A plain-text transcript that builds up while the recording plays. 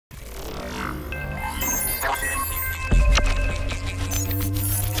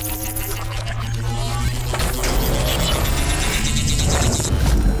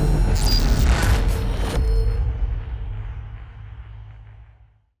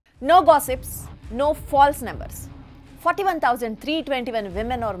No gossips, no false numbers. 41,321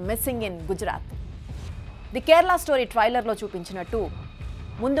 women are missing in Gujarat. The Kerala story trailer lo చూపించినట్టు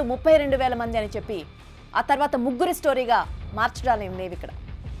ముందు 32,000 మంది అని చెప్పి ఆ తర్వాత ముగ్గురి స్టోరీగా మార్చడాలు ఏం లేవు ఇక్కడ.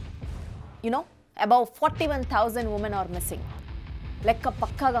 Above 41,000 women are missing. లెక్క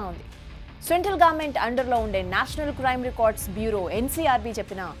పక్కాగా ఉంది. సెంట్రల్ గవర్నమెంట్ అండర్లో ఉండే national crime records bureau NCRB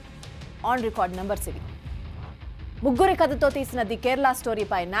చెప్పిన ఆన్ రికార్డ్ నంబర్స్ ఇవి. ముగ్గురి కథతో తీసిన ది కేరళ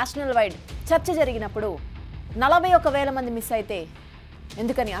స్టోరీపై నేషనల్ వైడ్ చర్చ జరిగినప్పుడు 41,000 మంది మిస్ అయితే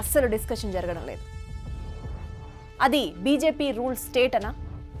ఎందుకని అస్సలు డిస్కషన్ జరగడం లేదు. అది బీజేపీ రూల్ స్టేట్ అనా?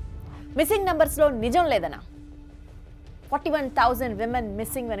 మిస్సింగ్ నంబర్స్లో నిజం లేదనా? 41,000 విమెన్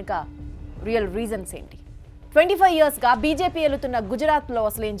మిస్సింగ్ వెనుక రియల్ రీజన్స్ ఏంటి? 25 ఇయర్స్గా బీజేపీ ఏలుతున్న గుజరాత్లో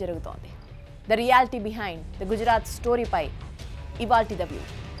అసలు ఏం జరుగుతోంది? The reality behind the Gujarat స్టోరీపై ఇవాల్టి the view.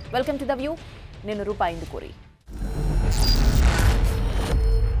 Welcome to the view. నేను రూపా ఇందుకూరి.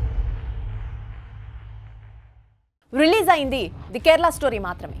 రిలీజ్ అయింది ది కేరళ స్టోరీ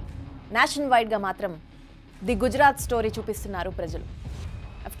మాత్రమే. నేషనల్ వైడ్గా మాత్రం ది గుజరాత్ స్టోరీ చూపిస్తున్నారు ప్రజలు.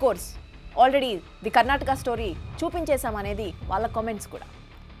 Of course already the Karnataka story చూపించేశామనేది వాళ్ళ కామెంట్స్ కూడా.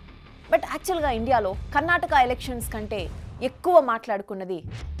 బట్ యాక్చువల్గా ఇండియాలో కర్ణాటక ఎలక్షన్స్ కంటే ఎక్కువ మాట్లాడుకున్నది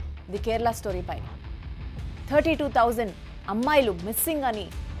ది కేరళ స్టోరీ పైన. 32,000 అమ్మాయిలు మిస్సింగ్ అని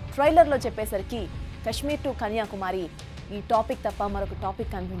ట్రైలర్లో చెప్పేసరికి కశ్మీర్ టు కన్యాకుమారి ఈ టాపిక్ తప్ప మరొక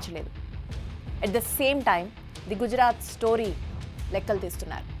టాపిక్ కనిపించలేదు. At the same time the Gujarat story లెక్కలు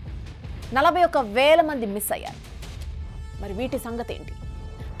తీస్తున్నారు. 41,000 మంది మిస్ అయ్యారు. మరి వీటి సంగతి ఏంటి?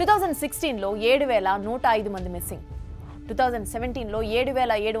 2016లో 7,105 మంది మిస్సింగ్, 2017లో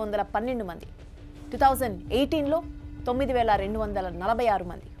 7,712 మంది, 2018లో 9,246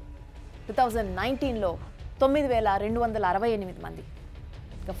 మంది, 2019లో 9,268 మంది,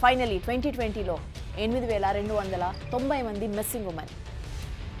 ఇక ఫైనలీ 2020లో 8,290 మంది మిస్సింగ్ ఉమెన్.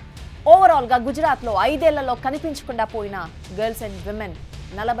 ఓవరాల్గా గుజరాత్లో 5 ఏళ్లలో కనిపించకుండా పోయిన గర్ల్స్ అండ్ విమెన్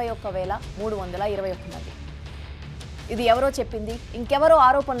 41,321 మంది. ఇది ఎవరో చెప్పింది, ఇంకెవరో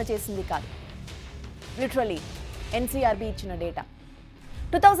ఆరోపణలు చేసింది కాదు. లిటరలీ NCRB ఇచ్చిన డేటా.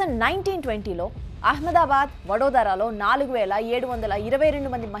 2019-20లో అహ్మదాబాద్, వడోదరాలో 4,722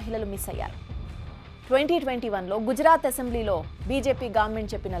 మంది మహిళలు మిస్ అయ్యారు. 2021లో గుజరాత్ అసెంబ్లీలో బీజేపీ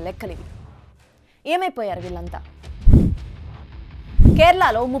గవర్నమెంట్ చెప్పిన లెక్కలివి. ఏమైపోయారు వీళ్ళంతా?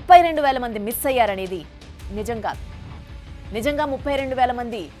 కేరళలో 32,000 మంది మిస్ అయ్యారనేది నిజం కాదు. నిజంగా 32,000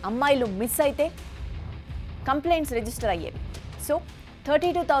 మంది అమ్మాయిలు మిస్ అయితే కంప్లైంట్స్ రిజిస్టర్ అయ్యేవి. సో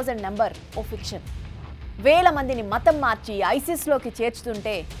 32,000 నెంబర్ ఓ ఫిక్షన్. వేల మందిని మతం మార్చి ఐసిస్లోకి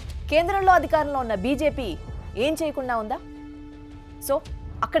చేర్చుతుంటే కేంద్రంలో అధికారంలో ఉన్న బీజేపీ ఏం చేయకుండా ఉందా? సో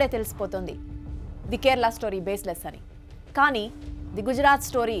అక్కడే తెలిసిపోతుంది ది కేరళ స్టోరీ బేస్లెస్ అని. కానీ ది గుజరాత్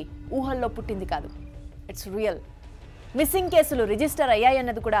స్టోరీ ఊహల్లో పుట్టింది కాదు. It's real. మిస్సింగ్ కేసులు రిజిస్టర్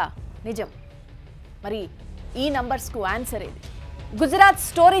అయ్యాయన్నది కూడా నిజం. మరి ఈ నంబర్స్కు ఆన్సర్ ఏది? గుజరాత్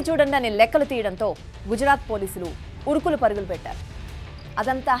స్టోరీ చూడండి అని లెక్కలు తీయడంతో గుజరాత్ పోలీసులు ఉరుకులు పరుగులు పెట్టారు.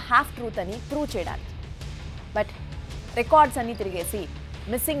 అదంతా హాఫ్ ట్రూత్ అని ప్రూవ్ చేయడానికి. బట్ రికార్డ్స్ అన్నీ తిరిగేసి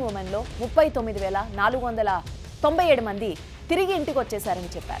మిస్సింగ్ ఉమెన్లో 39,497 మంది తిరిగి ఇంటికి వచ్చేశారని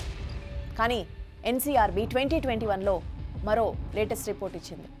చెప్పారు. కానీ NCRB 2021లో మరో లేటెస్ట్ రిపోర్ట్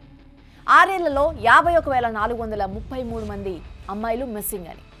ఇచ్చింది. 6 ఏళ్లలో 51,433 మంది అమ్మాయిలు మిస్సింగ్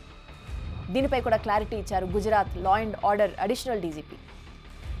అని. దీనిపై కూడా క్లారిటీ ఇచ్చారు Gujarat law and order additional DGP.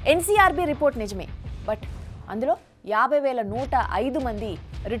 NCRB report నిజమే, బట్ అందులో 50,105 మంది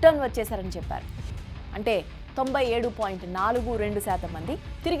రిటర్న్ వచ్చేశారని చెప్పారు. అంటే 97.42% మంది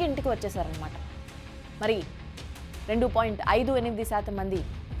తిరిగి ఇంటికి వచ్చేశారనమాట. మరి 2.58% మంది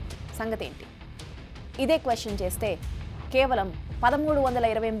సంగతి ఏంటి? ఇదే క్వశ్చన్ చేస్తే కేవలం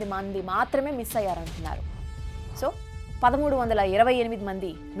 1,328 మంది మాత్రమే మిస్ అయ్యారంటున్నారు. సో 1,328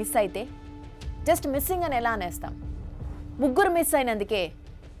 మంది మిస్ అయితే జస్ట్ మిస్సింగ్ అని ఎలా అనేస్తాం? ముగ్గురు మిస్ అయినందుకే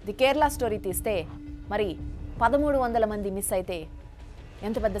ది కేరళ స్టోరీ తీస్తే మరి 1,300 మంది మిస్ అయితే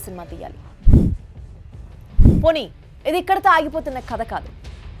ఎంత పెద్ద సినిమా తీయాలి? పోనీ ఇది ఇక్కడితో ఆగిపోతున్న కథ కాదు.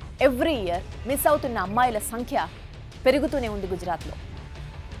 ఎవ్రీ ఇయర్ మిస్ అవుతున్న అమ్మాయిల సంఖ్య పెరుగుతూనే ఉంది గుజరాత్లో.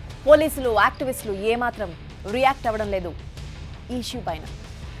 పోలీసులు, యాక్టివిస్టులు ఏమాత్రం రియాక్ట్ అవ్వడం లేదు ఈ ఇష్యూ పైన.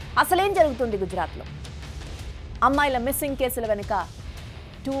 అసలేం జరుగుతుంది గుజరాత్లో? అమ్మాయిల మిస్సింగ్ కేసుల వెనుక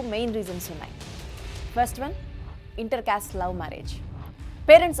 2 మెయిన్ రీజన్స్ ఉన్నాయి. First one, inter caste love marriage.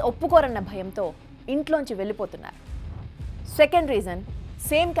 Parents ఒప్పుకోరన్న భయంతో ఇంట్లోంచి వెళ్ళిపోతున్నారు. సెకండ్ రీజన్,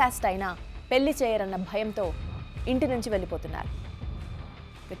 సేమ్ కాస్ట్ అయినా పెళ్లి చేయరన్న భయంతో ఇంటి నుంచి వెళ్ళిపోతున్నారు.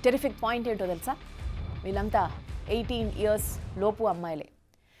 టెరిఫిక్ పాయింట్ ఏంటో తెలుసా? వీళ్ళంతా 18 ఇయర్స్ లోపు అమ్మాయిలే.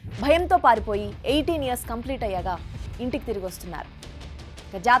 భయంతో పారిపోయి 18 ఇయర్స్ కంప్లీట్ అయ్యాక ఇంటికి తిరిగి వస్తున్నారు.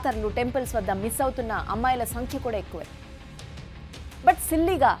 జాతరలు, టెంపుల్స్ వద్ద మిస్ అవుతున్న అమ్మాయిల సంఖ్య కూడా ఎక్కువే. బట్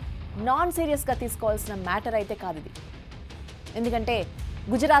సిల్లీగా నాన్ సీరియస్గా తీసుకోవాల్సిన మ్యాటర్ అయితే కాదు ఇది. ఎందుకంటే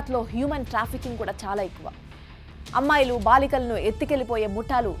గుజరాత్లో హ్యూమన్ ట్రాఫికింగ్ కూడా చాలా ఎక్కువ. అమ్మాయిలు బాలికలను ఎత్తుకెళ్ళిపోయే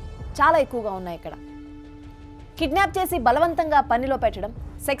ముఠాలు చాలా ఎక్కువగా ఉన్నాయి ఇక్కడ. కిడ్నాప్ చేసి బలవంతంగా పనిలో పెట్టడం,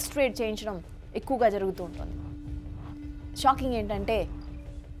 సెక్స్ ట్రేడ్ చేయించడం ఎక్కువగా జరుగుతూ ఉంటుంది. షాకింగ్ ఏంటంటే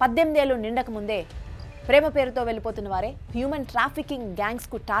 18 ఏళ్ళు నిండక ముందే ప్రేమ పేరుతో వెళ్ళిపోతున్న వారే హ్యూమన్ ట్రాఫికింగ్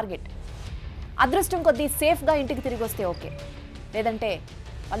గ్యాంగ్స్కు టార్గెట్. అదృష్టం కొద్దీ సేఫ్గా ఇంటికి తిరిగి వస్తే ఓకే, లేదంటే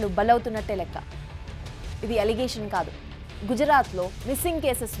వాళ్ళు బలవుతున్నట్టే లెక్క. ఇది అలిగేషన్ కాదు. గుజరాత్లో మిస్సింగ్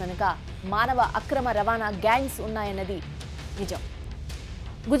కేసెస్ వెనుక మానవ అక్రమ రవాణా గ్యాంగ్స్ ఉన్నాయన్నది నిజం.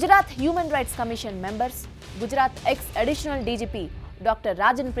 Gujarat human rights commission members, Gujarat X additional DGP doctor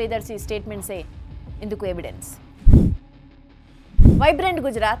Rajan Priyadarshi స్టేట్మెంట్సే ఇందుకు evidence. Vibrant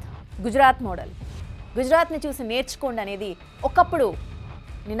Gujarat, Gujarat model, గుజరాత్ని చూసి నేర్చుకోండి అనేది ఒకప్పుడు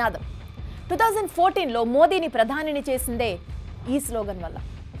నినాదం. 2014లో మోదీని ప్రధానిని చేసిందే ఈ స్లోగన్ వల్ల.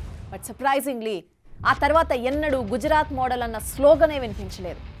 బట్ సర్ప్రైజింగ్లీ ఆ తర్వాత ఎన్నడూ గుజరాత్ మోడల్ అన్న స్లోగనే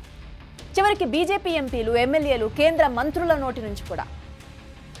వినిపించలేదు. చివరికి బీజేపీ ఎంపీలు, ఎమ్మెల్యేలు, కేంద్ర మంత్రుల నోటి నుంచి కూడా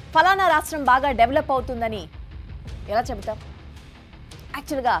ఫలానా రాష్ట్రం బాగా డెవలప్ అవుతుందని ఎలా చెబుతాం?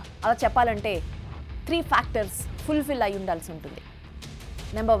 యాక్చువల్గా అలా చెప్పాలంటే 3 ఫ్యాక్టర్స్ ఫుల్ఫిల్ అయి ఉండాల్సి ఉంటుంది.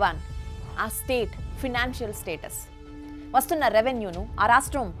 నెంబర్ 1, ఆ స్టేట్ ఫినాన్షియల్ స్టేటస్. వస్తున్న రెవెన్యూను ఆ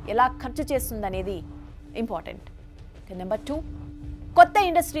రాష్ట్రం ఎలా ఖర్చు చేస్తుందనేది ఇంపార్టెంట్. నెంబర్ 2, కొత్త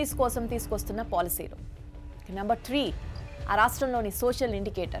ఇండస్ట్రీస్ కోసం తీసుకొస్తున్న పాలసీలు. నెంబర్ 3, ఆ రాష్ట్రంలోని సోషల్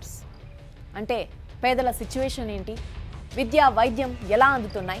ఇండికేటర్స్. అంటే పేదల సిచ్యువేషన్ ఏంటి, విద్య, వైద్యం ఎలా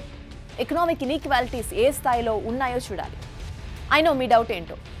అందుతున్నాయి, ఎకనామిక్ ఇన్ఈక్వాలిటీస్ ఏ స్థాయిలో ఉన్నాయో చూడాలి. అయినో మీ డౌట్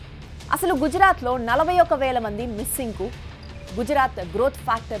ఏంటో, అసలు గుజరాత్లో 41,000 మంది మిస్సింగ్కు గుజరాత్ గ్రోత్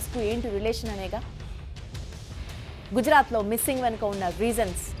ఫ్యాక్టర్స్కు ఏంటి రిలేషన్ అనేగా. గుజరాత్లో మిస్సింగ్ వెనుక ఉన్న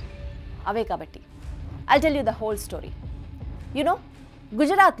రీజన్స్ అవే కాబట్టి I'll tell you the whole story. You know,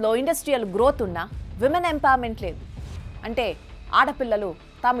 గుజరాత్లో ఇండస్ట్రియల్ గ్రోత్ ఉన్నా విమెన్ ఎంపవర్మెంట్ లేదు. అంటే ఆడపిల్లలు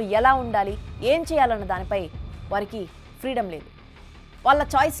తాము ఎలా ఉండాలి, ఏం చేయాలన్న దానిపై వారికి ఫ్రీడమ్ లేదు. వాళ్ళ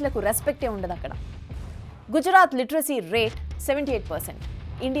చాయిస్లకు రెస్పెక్టే ఉండదు అక్కడ. గుజరాత్ లిటరసీ రేట్ 78%,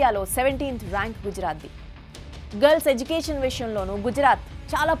 ఇండియాలో 17th ర్యాంక్ గుజరాత్ది. గర్ల్స్ ఎడ్యుకేషన్ విషయంలోనూ గుజరాత్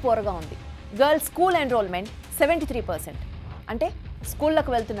చాలా పోరగా ఉంది. గర్ల్స్ స్కూల్ ఎన్రోల్మెంట్ 73%, అంటే స్కూళ్లకు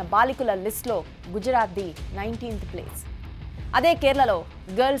వెళ్తున్న బాలికల లిస్ట్లో గుజరాత్ది 19th ప్లేస్. అదే కేరళలో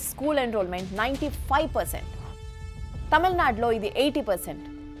గర్ల్స్ స్కూల్ ఎన్రోల్మెంట్ 95%, తమిళనాడులో ఇది 80%.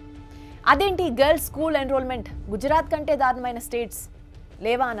 అదేంటి గర్ల్స్ స్కూల్ ఎన్రోల్మెంట్ గుజరాత్ కంటే దారుణమైన స్టేట్స్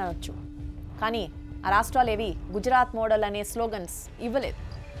లేవా అని అనొచ్చు. కానీ ఆ రాష్ట్రాలేవి గుజరాత్ మోడల్ అనే స్లోగన్స్ ఇవ్వలేదు.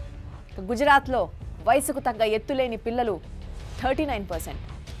 గుజరాత్లో వయసుకు తగ్గ ఎత్తులేని పిల్లలు 39%.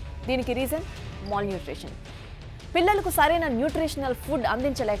 దీనికి రీజన్ మాల్ న్యూట్రిషన్. పిల్లలకు సరైన న్యూట్రిషనల్ ఫుడ్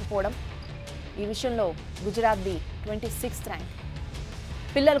అందించలేకపోవడం. ఈ విషయంలో గుజరాత్ది 26th ర్యాంక్.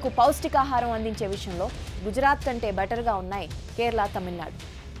 పిల్లలకు పౌష్టికాహారం అందించే విషయంలో గుజరాత్ కంటే బెటర్గా ఉన్నాయి కేరళ, తమిళనాడు.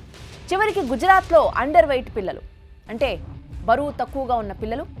 చివరికి గుజరాత్లో అండర్ వెయిట్ పిల్లలు, అంటే బరువు తక్కువగా ఉన్న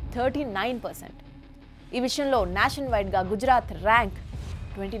పిల్లలు 39%. ఈ విషయంలో నేషనల్ వైడ్గా Gujarat rank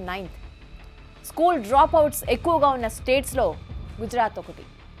 29th. School drop outs ఎక్కువగా ఉన్న స్టేట్స్లో గుజరాత్ ఒకటి.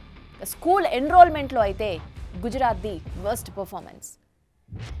 స్కూల్ ఎన్రోల్మెంట్లో అయితే గుజరాత్ది వర్స్ట్ పర్ఫార్మెన్స్.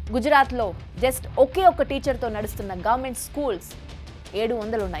 గుజరాత్లో జస్ట్ ఒకే ఒక్క టీచర్తో నడుస్తున్న గవర్నమెంట్ స్కూల్స్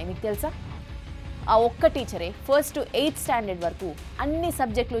 700 ఉన్నాయి. మీకు తెలుసా? ఆ ఒక్క టీచరే 1st to 8th స్టాండర్డ్ వరకు అన్ని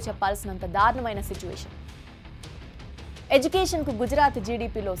సబ్జెక్టులు చెప్పాల్సినంత దారుణమైన సిచ్యువేషన్. ఎడ్యుకేషన్కు గుజరాత్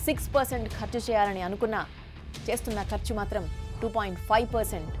జీడిపిలో 6% ఖర్చు చేయాలని అనుకున్నా చేస్తున్న ఖర్చు మాత్రం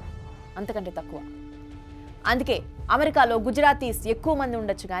 2.5%, అంతకంటే తక్కువ. అందుకే అమెరికాలో గుజరాతీస్ ఎక్కువ మంది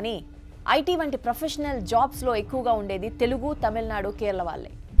ఉండొచ్చు, కానీ ఐటీ వంటి ప్రొఫెషనల్ జాబ్స్లో ఎక్కువగా ఉండేది తెలుగు, తమిళనాడు, కేరళ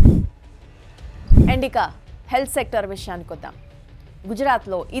వాళ్ళే. అండ్ ఇక హెల్త్ సెక్టర్ విషయానికి వద్దాం.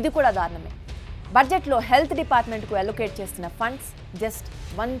 గుజరాత్లో ఇది కూడా దారుణమే. బడ్జెట్లో హెల్త్ డిపార్ట్మెంట్కు అలొకేట్ చేస్తున్న ఫండ్స్ జస్ట్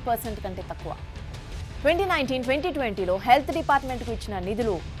 1% కంటే తక్కువ. 2019-2020లో హెల్త్ డిపార్ట్మెంట్కు ఇచ్చిన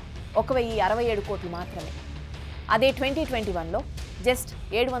నిధులు 1,067 కోట్లు మాత్రమే. అదే 2021లో జస్ట్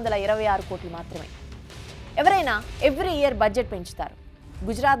 726 కోట్లు మాత్రమే. ఎవరైనా ఎవ్రీ ఇయర్ బడ్జెట్ పెంచుతారు.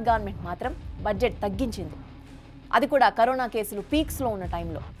 గుజరాత్ గవర్నమెంట్ మాత్రం బడ్జెట్ తగ్గించింది. అది కూడా కరోనా కేసులు పీక్స్లో ఉన్న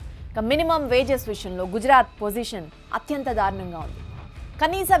టైంలో. ఇక మినిమం వేజెస్ విషయంలో గుజరాత్ పొజిషన్ అత్యంత దారుణంగా ఉంది.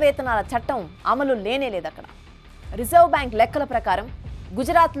 కనీస వేతనాల చట్టం అమలు లేనేలేదు అక్కడ. రిజర్వ్ బ్యాంక్ లెక్కల ప్రకారం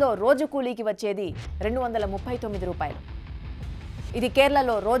గుజరాత్లో రోజు కూలీకి వచ్చేది 239 రూపాయలు. ఇది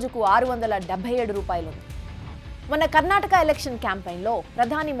కేరళలో రోజుకు 677 రూపాయలు ఉంది. మొన్న కర్ణాటక ఎలక్షన్ క్యాంపెయిన్లో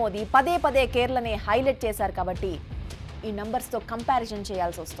ప్రధాని మోదీ పదే పదే కేరళనే హైలైట్ చేశారు కాబట్టి ఈ నంబర్స్తో కంపారిజన్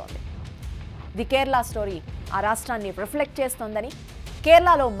చేయాల్సి వస్తోంది. ది కేరళ స్టోరీ ఆ రాష్ట్రాన్ని రిఫ్లెక్ట్ చేస్తోందని,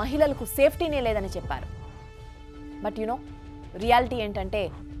 కేరళలో మహిళలకు సేఫ్టీనే లేదని చెప్పారు. బట్ రియాలిటీ ఏంటంటే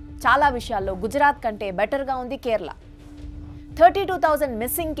చాలా విషయాల్లో గుజరాత్ కంటే బెటర్గా ఉంది కేరళ. 32,000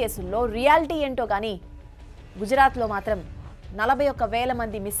 మిస్సింగ్ కేసుల్లో రియాలిటీ ఏంటో కానీ గుజరాత్లో మాత్రం 41,000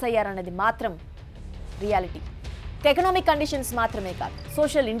 మంది మిస్ అయ్యారన్నది మాత్రం రియాలిటీ. ఎకనామిక్ కండిషన్స్ మాత్రమే కాదు,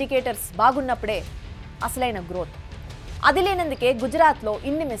 సోషల్ ఇండికేటర్స్ బాగున్నప్పుడే అసలైన గ్రోత్. అది లేనందుకే గుజరాత్లో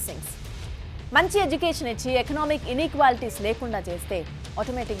ఇన్ని మిస్సింగ్స్. మంచి ఎడ్యుకేషన్ ఇచ్చి ఎకనామిక్ ఇన్ఈక్వాలిటీస్ లేకుండా చేస్తే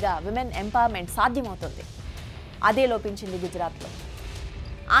ఆటోమేటిక్గా విమెన్ ఎంపవర్మెంట్ సాధ్యమవుతుంది. అదే లోపించింది గుజరాత్లో.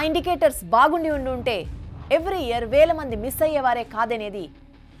 ఆ ఇండికేటర్స్ బాగుండి ఉంటే ఎవ్రీ ఇయర్ వేల మంది మిస్ అయ్యేవారే కాదనేది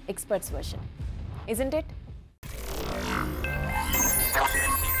ఎక్స్పర్ట్స్ వర్షన్. Isn't it?